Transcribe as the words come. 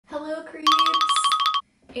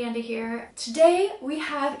Andy here. Today we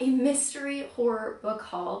have a mystery horror book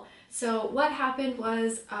haul. So what happened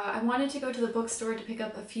was I wanted to go to the bookstore to pick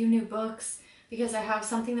up a few new books because I have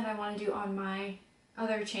something that I want to do on my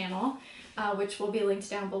other channel, which will be linked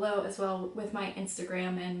down below as well with my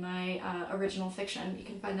Instagram and my original fiction. You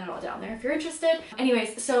can find that all down there if you're interested.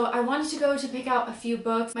 Anyways, so I wanted to go to pick out a few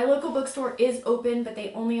books. My local bookstore is open, but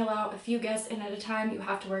they only allow a few guests in at a time. You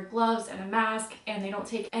have to wear gloves and a mask, and they don't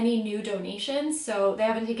take any new donations. So they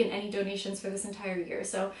haven't taken any donations for this entire year.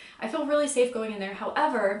 So I feel really safe going in there.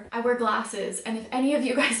 However, I wear glasses, and if any of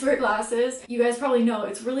you guys wear glasses, you guys probably know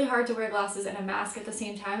it's really hard to wear glasses and a mask at the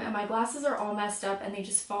same time, and my glasses are all messed up and they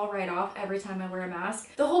just fall right off every time I wear a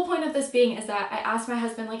mask. The whole point of this being is that I asked my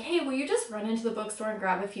husband, like, hey, will you just run into the bookstore and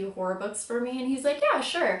grab a few horror books for me? And he's like, yeah,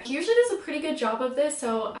 sure. He usually does a pretty good job of this,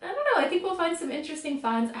 so I don't know, I think we'll find some interesting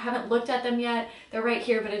finds. I haven't looked at them yet. They're right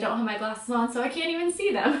here, but I don't have my glasses on, so I can't even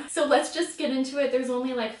see them. So let's just get into it. There's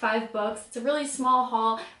only like 5 books. It's a really small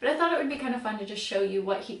haul, but I thought it would be kind of fun to just show you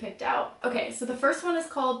what he picked out. Okay, so the first one is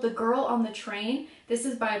called The Girl on the Train. This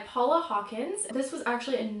is by Paula Hawkins. This was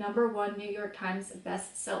actually a #1 New York Times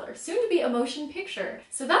bestseller, soon to be a motion picture.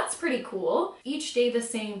 So that's pretty cool. Each day the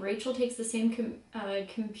same. Rachel takes the same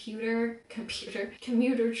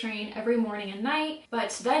commuter train every morning and night,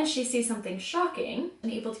 but then she sees something shocking.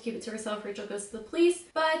 Unable to keep it to herself, Rachel goes to the police.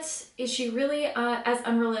 But is she really as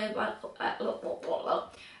unreliable?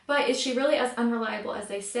 But is she really as unreliable as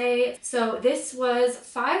they say? So this was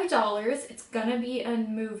 $5. It's gonna be a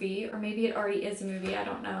movie, or maybe it already is a movie, I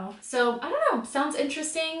don't know. So I don't know, sounds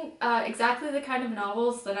interesting. Exactly the kind of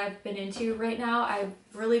novels that I've been into right now. I've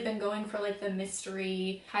really been going for like the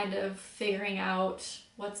mystery, kind of figuring out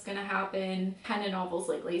what's gonna happen kind of novels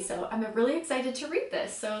lately, so I'm really excited to read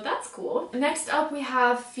this, so that's cool. Next up we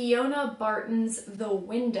have Fiona Barton's The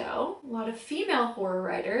Window. A lot of female horror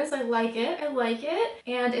writers. I like it, I like it.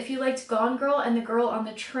 And if you liked Gone Girl and The Girl on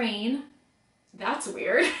the Train, that's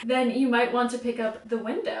weird, then you might want to pick up The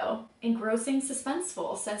Window. Engrossing,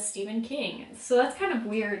 suspenseful, says Stephen King. So that's kind of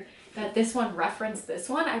weird that this one referenced this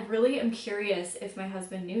one. I really am curious if my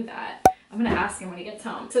husband knew that. I'm gonna ask him when he gets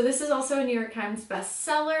home. So this is also a New York Times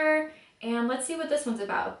bestseller, and let's see what this one's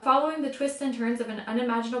about. Following the twists and turns of an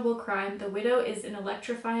unimaginable crime, The Widow is an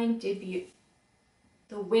electrifying debut.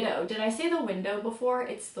 The Widow. Did I say The Window before?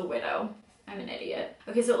 It's The Widow. I'm an idiot.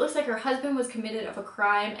 Okay, so it looks like her husband was committed of a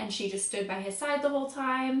crime and she just stood by his side the whole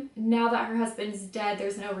time. Now that her husband's dead,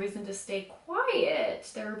 there's no reason to stay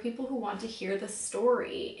quiet. There are people who want to hear the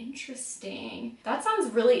story. Interesting. That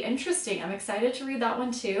sounds really interesting. I'm excited to read that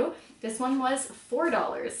one too. This one was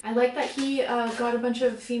 $4. I like that he got a bunch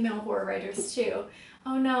of female horror writers too.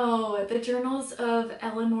 Oh no, The Journals of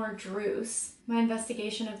Eleanor Druce. My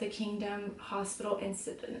investigation of the Kingdom Hospital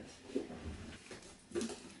incident.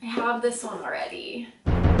 I have this one already.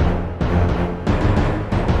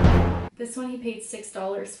 This one he paid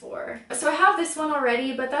 $6 for. So I have this one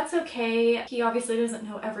already, but that's okay. He obviously doesn't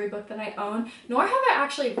know every book that I own, nor have I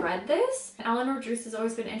actually read this. Eleanor Druce has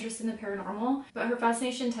always been interested in the paranormal, but her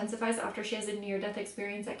fascination intensifies after she has a near-death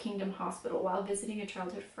experience at Kingdom Hospital while visiting a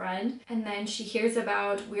childhood friend. And then she hears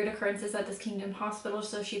about weird occurrences at this Kingdom Hospital,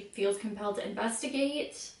 so she feels compelled to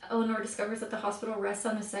investigate. Eleanor discovers that the hospital rests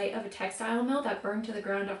on the site of a textile mill that burned to the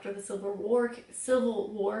ground after the Civil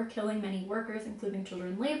War, killing many workers, including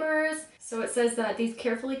children laborers. So it says that these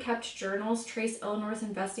carefully kept journals trace Eleanor's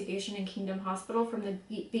investigation in Kingdom Hospital from the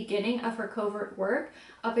beginning of her covert work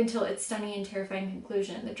up until its stunning and terrifying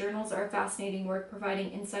conclusion. The journals are a fascinating work,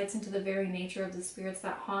 providing insights into the very nature of the spirits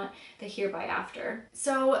that haunt the hereby after.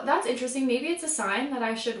 So that's interesting. Maybe it's a sign that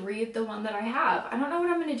I should read the one that I have. I don't know what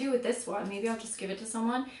I'm going to do with this one. Maybe I'll just give it to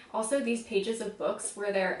someone. Also, these pages of books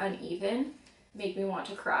where they're uneven make me want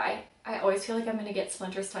to cry. I always feel like I'm gonna get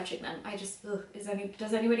splinters touching them. I just, ugh,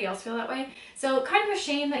 does anybody else feel that way? So kind of a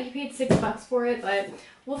shame that he paid $6 for it, but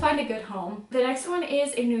we'll find a good home. The next one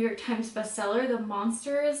is a New York Times bestseller, The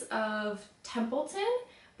Monsters of Templeton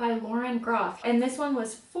by Lauren Groff. And this one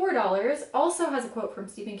was $4. Also has a quote from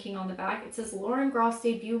Stephen King on the back. It says, Lauren Groff's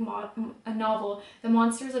debut novel, The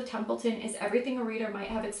Monsters of Templeton, is everything a reader might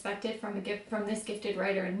have expected from this gifted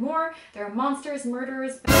writer and more. There are monsters,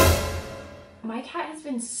 murderers. My cat has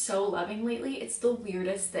been so loving lately. It's the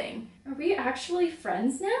weirdest thing. Are we actually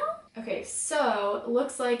friends now? Okay, so it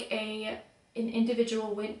looks like an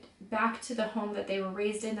individual went back to the home that they were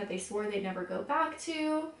raised in that they swore they'd never go back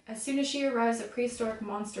to. As soon as she arrives, a prehistoric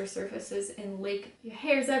monster surfaces in Lake,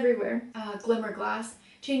 hairs everywhere, Glimmerglass,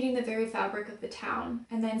 changing the very fabric of the town.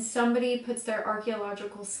 And then somebody puts their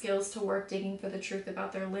archaeological skills to work digging for the truth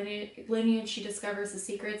about their lineage. She discovers the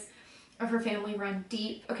secrets of her family run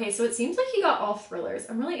deep. Okay, so it seems like he got all thrillers.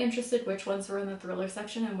 I'm really interested which ones were in the thriller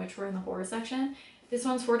section and which were in the horror section. This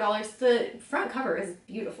one's $4. The front cover is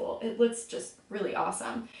beautiful. It looks just really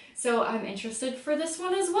awesome. So I'm interested for this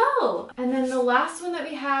one as well. And then the last one that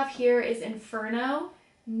we have here is Inferno,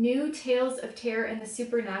 New Tales of Terror and the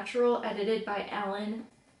Supernatural, edited by Alan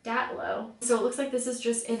Datlow. So it looks like this is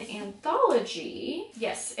just an anthology.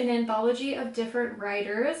 Yes, an anthology of different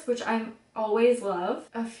writers, which I'm always love.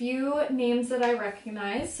 A few names that I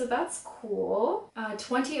recognize, so that's cool.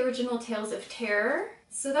 20 original tales of terror.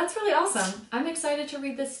 So that's really awesome. I'm excited to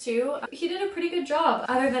read this too. He did a pretty good job,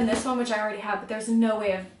 other than this one, which I already have, but there's no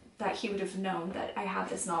way that he would have known that I have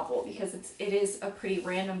this novel because it is a pretty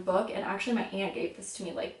random book, and actually my aunt gave this to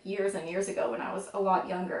me like years and years ago when I was a lot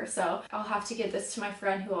younger, so I'll have to give this to my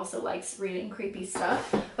friend who also likes reading creepy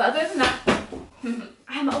stuff. But other than that,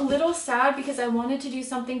 I'm a little sad because I wanted to do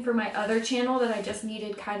something for my other channel that I just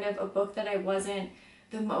needed kind of a book that I wasn't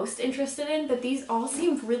the most interested in, but these all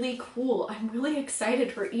seem really cool. I'm really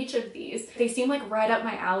excited for each of these. They seem like right up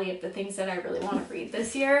my alley of the things that I really want to read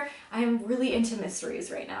this year. I am really into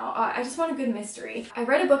mysteries right now. I just want a good mystery. I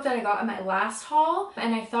read a book that I got in my last haul,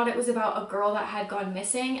 and I thought it was about a girl that had gone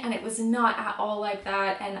missing, and it was not at all like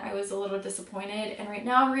that, and I was a little disappointed. And right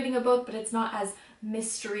now I'm reading a book, but it's not as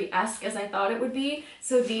mystery-esque as I thought it would be.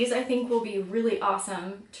 So these I think will be really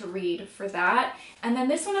awesome to read for that. And then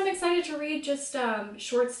this one I'm excited to read just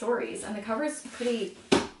short stories, and the cover's pretty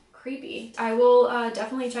creepy. I will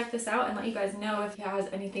definitely check this out and let you guys know if it has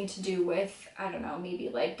anything to do with, I don't know, maybe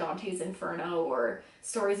like Dante's Inferno or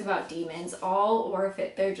stories about demons or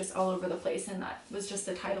if they're just all over the place and that was just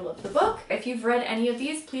the title of the book. If you've read any of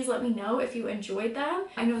these, please let me know if you enjoyed them.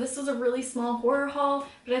 I know this was a really small horror haul,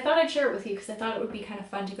 but I thought I'd share it with you because I thought it would be kind of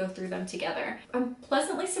fun to go through them together. I'm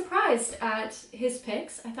pleasantly surprised at his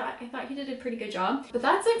picks. I thought he did a pretty good job. But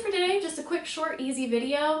that's it for today. Just a quick, short, easy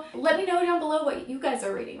video. Let me know down below what you guys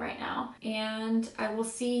are reading right now. And I will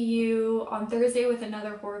see you on Thursday with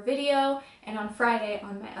another horror video and on Friday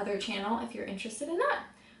on my other channel if you're interested in that.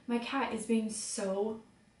 My cat is being so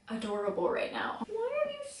adorable right now. Why are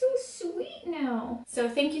you so sweet now? So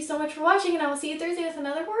thank you so much for watching, and I will see you Thursday with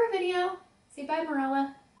another horror video. Say bye,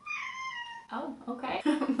 Morella. Oh, okay.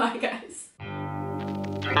 Bye, guys.